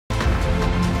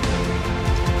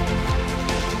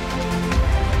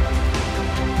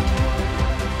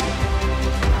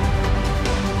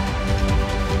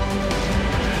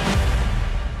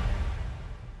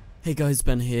Hey guys,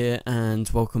 Ben here and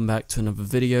welcome back to another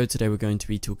video. Today we're going to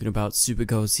be talking about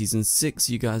Supergirl Season 6.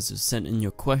 You guys have sent in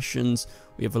your questions.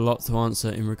 We have a lot to answer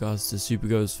in regards to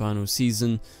Supergirl's final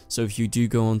season, so if you do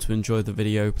go on to enjoy the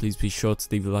video, please be sure to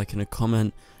leave a like and a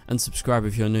comment and subscribe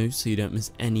if you're new so you don't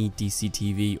miss any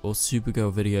DCTV or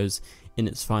Supergirl videos in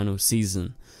its final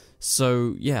season.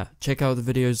 So yeah, check out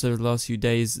the videos over the last few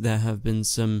days. There have been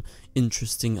some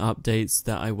interesting updates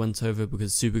that I went over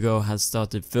because Supergirl has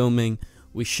started filming.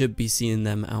 We should be seeing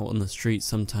them out on the street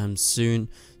sometime soon,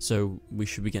 so we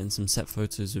should be getting some set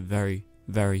photos very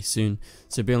soon.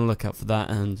 So be on the lookout for that,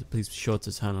 and please be sure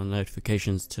to turn on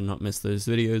notifications to not miss those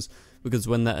videos, because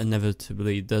when that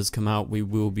inevitably does come out, we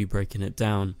will be breaking it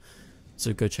down.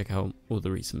 So go check out all the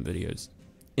recent videos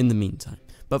in the meantime.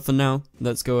 But for now,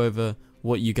 let's go over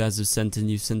what you guys have sent in.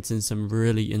 You've sent in some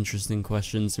really interesting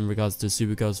questions in regards to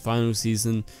Supergirl's final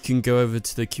season. You can go over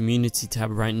to the community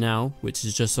tab right now, which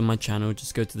is just on my channel.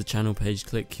 Just go to the channel page,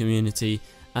 click community,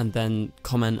 and then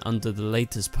comment under the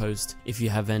latest post if you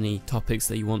have any topics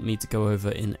that you want me to go over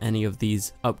in any of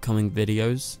these upcoming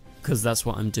videos, because that's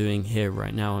what I'm doing here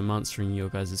right now. I'm answering your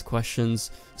guys' questions.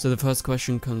 So the first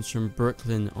question comes from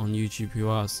Brooklyn on YouTube,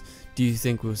 who asks, do you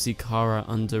think we'll see Kara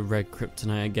under Red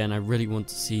Kryptonite again? I really want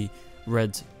to see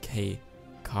Red K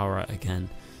Kara again.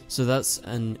 So that's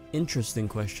an interesting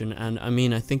question, and I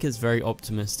mean, I think it's very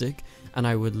optimistic and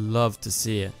I would love to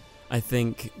see it. I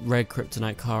think Red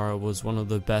Kryptonite Kara was one of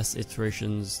the best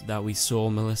iterations that we saw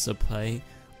Melissa play.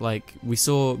 Like, we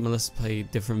saw Melissa play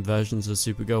different versions of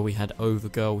Supergirl. We had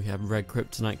Overgirl, we had Red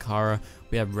Kryptonite Kara,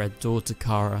 we had Red Daughter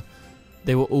Kara.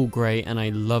 They were all great, and I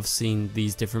love seeing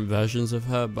these different versions of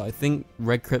her, but I think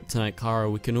Red Kryptonite Kara,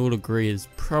 we can all agree, is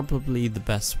probably the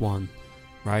best one,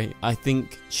 right? I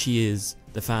think she is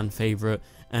the fan favorite,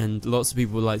 and lots of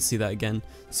people would like to see that again.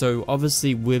 So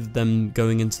obviously with them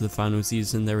going into the final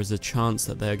season, there is a chance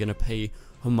that they're going to pay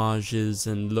homages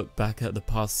and look back at the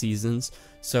past seasons.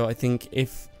 So I think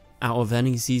if out of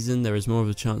any season, there is more of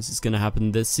a chance it's going to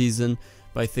happen this season,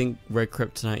 but I think Red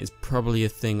Kryptonite is probably a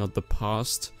thing of the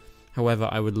past. However,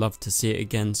 I would love to see it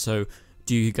again. So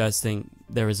do you guys think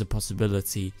there is a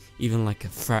possibility, even like a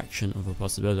fraction of a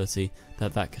possibility,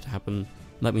 that that could happen?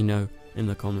 Let me know in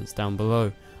the comments down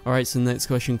below. Alright, so the next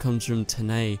question comes from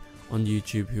Tanae on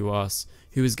YouTube, who asks,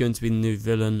 who is going to be the new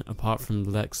villain apart from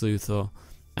Lex Luthor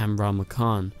and Rama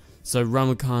Khan? So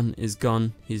Rama Khan is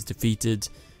gone, he's defeated.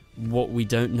 What we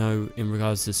don't know in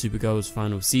regards to Supergirl's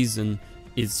final season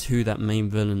is who that main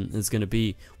villain is going to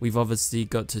be. We've obviously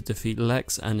got to defeat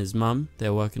Lex and his mum.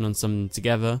 They're working on something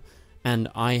together, and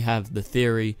I have the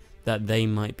theory that they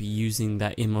might be using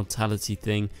that immortality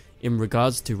thing in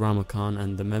regards to Rama Khan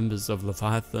and the members of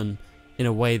Leviathan in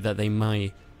a way that they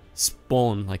might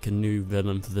spawn like a new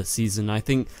villain for the season. I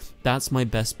think that's my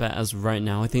best bet as of right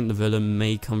now. I think the villain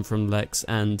may come from Lex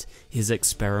and his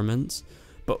experiments,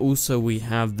 but also we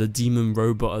have the demon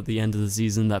robot at the end of the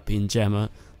season, that being Gemma.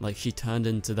 Like, she turned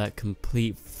into that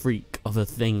complete freak of a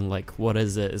thing. Like, what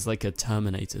is it? It's like a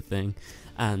Terminator thing.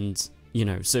 And, you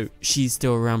know, so she's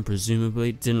still around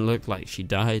presumably. Didn't look like she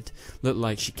died. Looked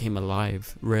like she came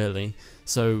alive, really.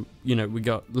 So, you know, we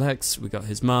got Lex, we got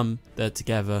his mum. They're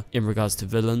together in regards to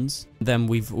villains. Then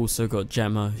we've also got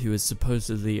Gemma, who is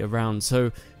supposedly around.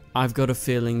 So I've got a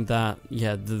feeling that,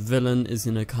 yeah, the villain is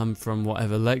going to come from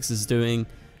whatever Lex is doing.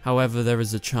 However, there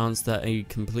is a chance that a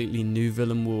completely new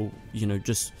villain will, you know,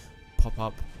 just pop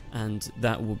up, and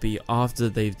that will be after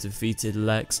they've defeated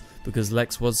Lex, because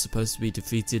Lex was supposed to be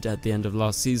defeated at the end of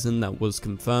last season. That was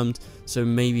confirmed, so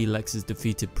maybe Lex is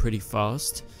defeated pretty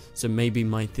fast. So maybe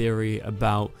my theory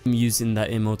about using that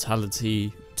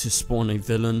immortality to spawn a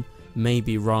villain may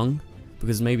be wrong,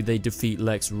 because maybe they defeat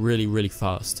Lex really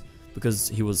fast because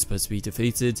he was supposed to be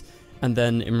defeated. And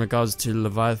then in regards to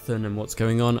Leviathan and what's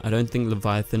going on, I don't think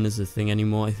Leviathan is a thing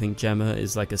anymore. I think Gemma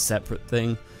is like a separate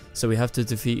thing. So we have to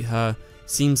defeat her.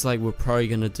 Seems like we're probably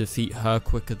going to defeat her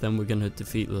quicker than we're going to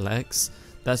defeat Lex.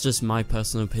 That's just my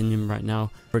personal opinion right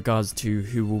now. In regards to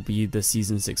who will be the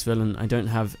season 6 villain, I don't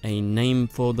have a name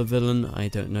for the villain. I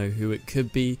don't know who it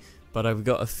could be, but I've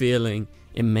got a feeling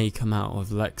it may come out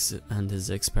of Lex and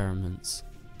his experiments.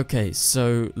 Okay,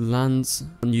 so Lance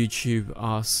on YouTube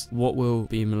asks, what will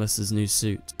be Melissa's new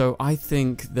suit? So I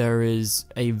think there is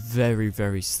a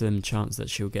very slim chance that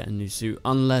she'll get a new suit,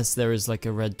 unless there is like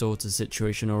a Red Daughter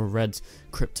situation or a Red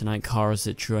Kryptonite Kara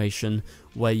situation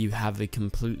where you have a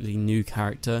completely new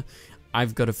character.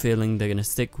 I've got a feeling they're going to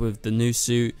stick with the new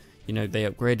suit. You know, they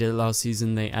upgraded it last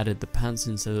season, they added the pants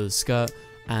instead of the skirt,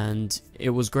 and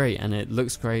it was great, and it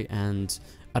looks great, and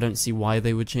I don't see why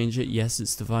they would change it. Yes,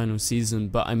 it's the final season,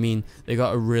 but I mean, they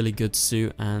got a really good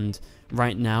suit, and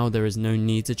right now there is no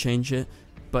need to change it.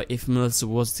 but if Melissa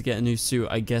was to get a new suit,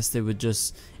 I guess they would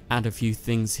just add a few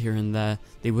things here and there.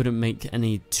 They wouldn't make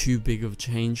any too big of a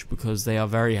change because they are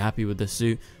very happy with the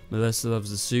suit. Melissa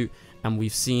loves the suit, and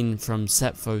we've seen from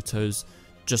set photos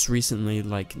just recently,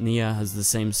 like, Nia has the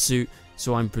same suit,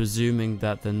 so I'm presuming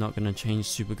that they're not going to change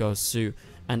Supergirl's suit.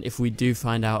 And if we do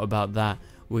find out about that,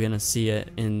 we're going to see it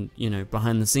in, you know,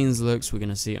 behind the scenes looks, we're going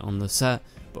to see it on the set,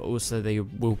 but also they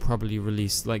will probably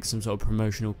release like some sort of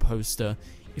promotional poster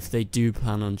if they do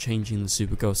plan on changing the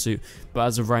Supergirl suit. But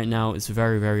as of right now, it's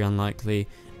very, very unlikely.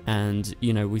 And,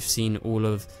 you know, we've seen all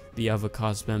of the other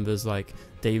cast members, like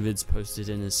David's posted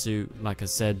in his suit, like I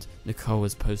said, Nicole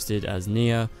was posted as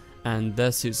Nia, and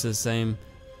their suits are the same.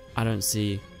 I don't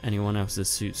see anyone else's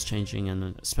suits changing,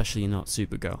 and especially not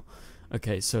Supergirl.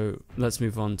 Okay, so let's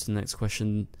move on to the next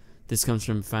question. This comes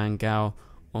from Fangao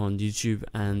on YouTube,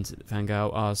 and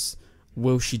Fangao asks,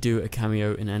 will she do a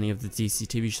cameo in any of the DC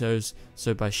TV shows?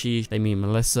 So by she, they mean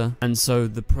Melissa. And so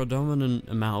the predominant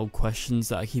amount of questions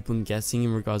that I keep on getting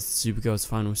in regards to Supergirl's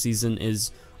final season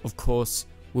is, of course,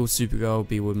 will Supergirl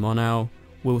be with Mon-El?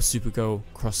 Will Supergirl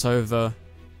cross over?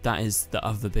 That is the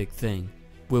other big thing.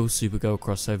 Will Supergirl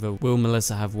crossover? Will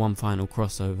Melissa have one final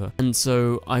crossover? And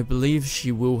so I believe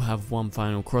she will have one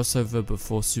final crossover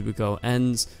before Supergirl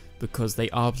ends, because they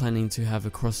are planning to have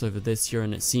a crossover this year,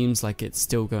 and it seems like it's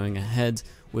still going ahead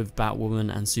with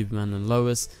Batwoman and Superman and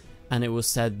Lois. And it was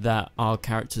said that our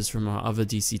characters from our other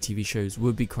DC TV shows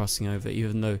would be crossing over,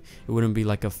 even though it wouldn't be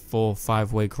like a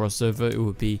 4-5-way crossover, it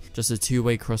would be just a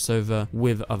 2-way crossover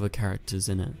with other characters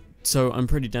in it. So I'm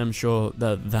pretty damn sure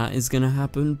that that is going to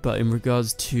happen. But in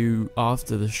regards to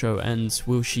after the show ends,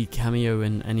 will she cameo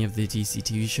in any of the DC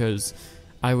TV shows?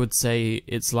 I would say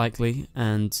it's likely,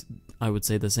 and I would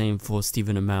say the same for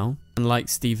Stephen Amell. And like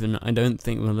Stephen, I don't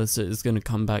think Melissa is going to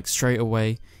come back straight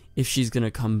away. If she's going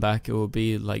to come back, it will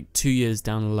be like 2 years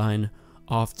down the line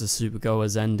after Supergirl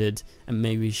has ended, and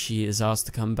maybe she is asked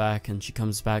to come back and she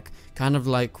comes back, kind of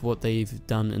like what they've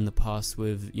done in the past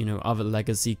with, you know, other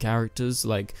legacy characters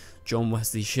like John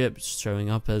Wesley Shipp showing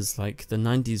up as like the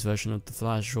 90s version of The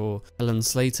Flash, or Helen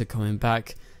Slater coming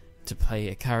back to play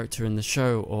a character in the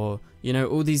show, or, you know,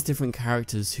 all these different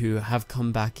characters who have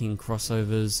come back in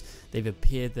crossovers. They've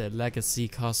appeared, they're legacy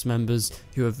cast members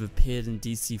who have appeared in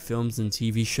DC films and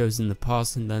TV shows in the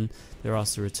past, and then they're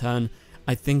asked to return.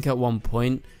 I think at one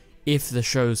point, if the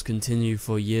shows continue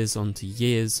for years onto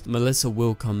years, Melissa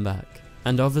will come back.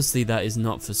 And obviously that is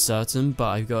not for certain, but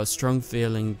I've got a strong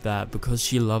feeling that because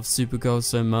she loves Supergirl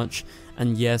so much,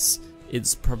 and yes,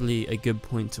 it's probably a good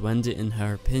point to end it in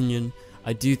her opinion,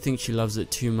 I do think she loves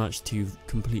it too much to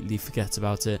completely forget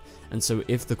about it. And so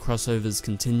if the crossovers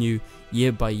continue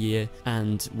year by year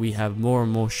and we have more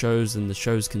and more shows and the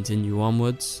shows continue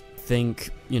onwards,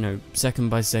 think, you know, second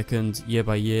by second, year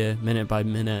by year, minute by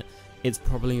minute, it's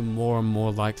probably more and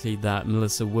more likely that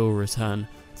Melissa will return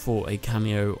for a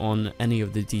cameo on any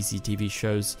of the DC TV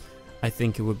shows. I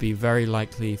think it would be very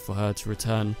likely for her to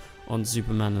return on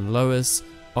Superman and Lois,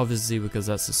 obviously because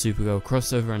that's a Supergirl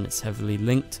crossover and it's heavily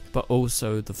linked, but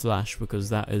also The Flash because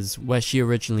that is where she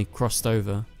originally crossed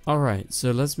over. Alright,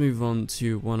 so let's move on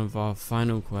to one of our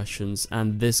final questions,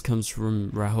 and this comes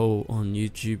from Rahul on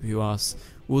YouTube, who asks,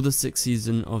 will the 6th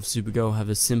season of Supergirl have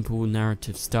a simple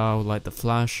narrative style like The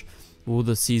Flash? Will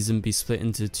the season be split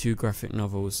into 2 graphic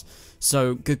novels?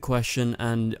 So, good question,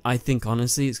 and I think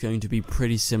honestly it's going to be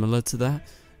pretty similar to that,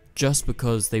 just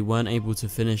because they weren't able to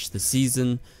finish the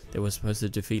season. They were supposed to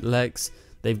defeat Lex,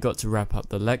 they've got to wrap up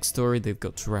the Lex story, they've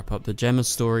got to wrap up the Gemma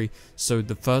story, so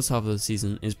the first half of the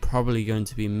season is probably going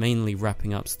to be mainly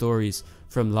wrapping up stories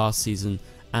from last season,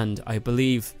 and I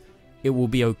believe it will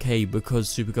be okay because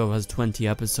Supergirl has 20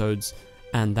 episodes,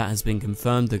 and that has been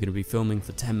confirmed. They're going to be filming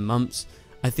for 10 months.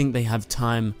 I think they have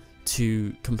time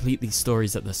to complete these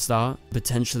stories at the start,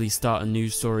 potentially start a new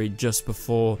story just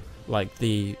before like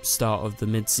the start of the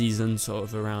mid-season, sort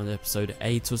of around episode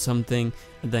 8 or something,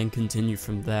 and then continue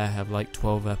from there, have like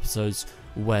 12 episodes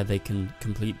where they can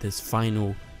complete this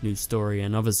final new story.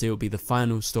 And obviously it will be the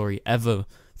final story ever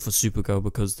for Supergirl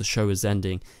because the show is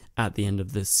ending at the end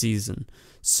of this season.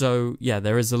 So yeah,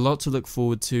 there is a lot to look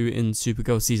forward to in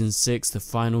Supergirl season 6, the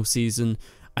final season.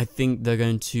 I think they're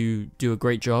going to do a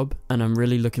great job, and I'm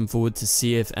really looking forward to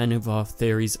see if any of our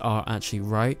theories are actually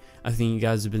right. I think you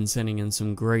guys have been sending in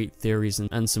some great theories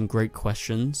and some great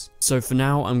questions. So for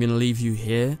now, I'm going to leave you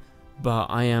here, but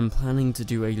I am planning to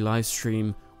do a live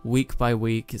stream week by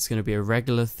week. It's going to be a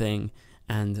regular thing,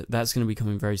 and that's going to be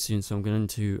coming very soon, so I'm going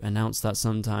to announce that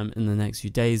sometime in the next few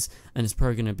days, and it's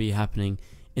probably going to be happening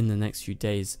in the next few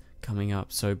days coming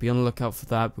up. So be on the lookout for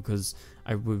that, because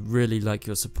I would really like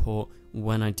your support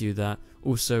when I do that.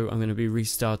 Also, I'm going to be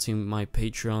restarting my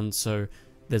Patreon, so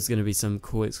there's going to be some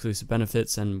cool exclusive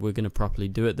benefits, and we're going to properly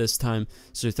do it this time.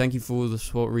 So thank you for all the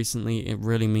support recently. It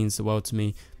really means the world to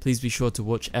me. Please be sure to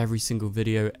watch every single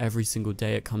video every single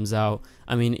day it comes out.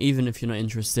 I mean, even if you're not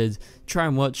interested, try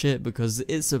and watch it, because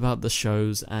it's about the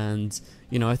shows, and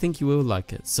you know, I think you will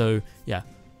like it. So yeah,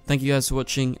 thank you guys for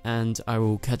watching, and I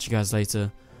will catch you guys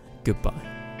later. Goodbye.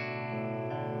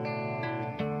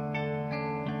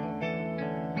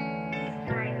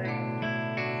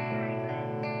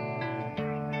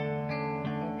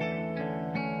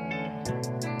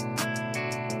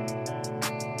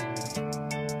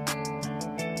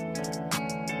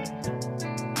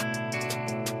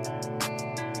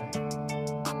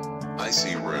 I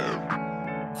see red.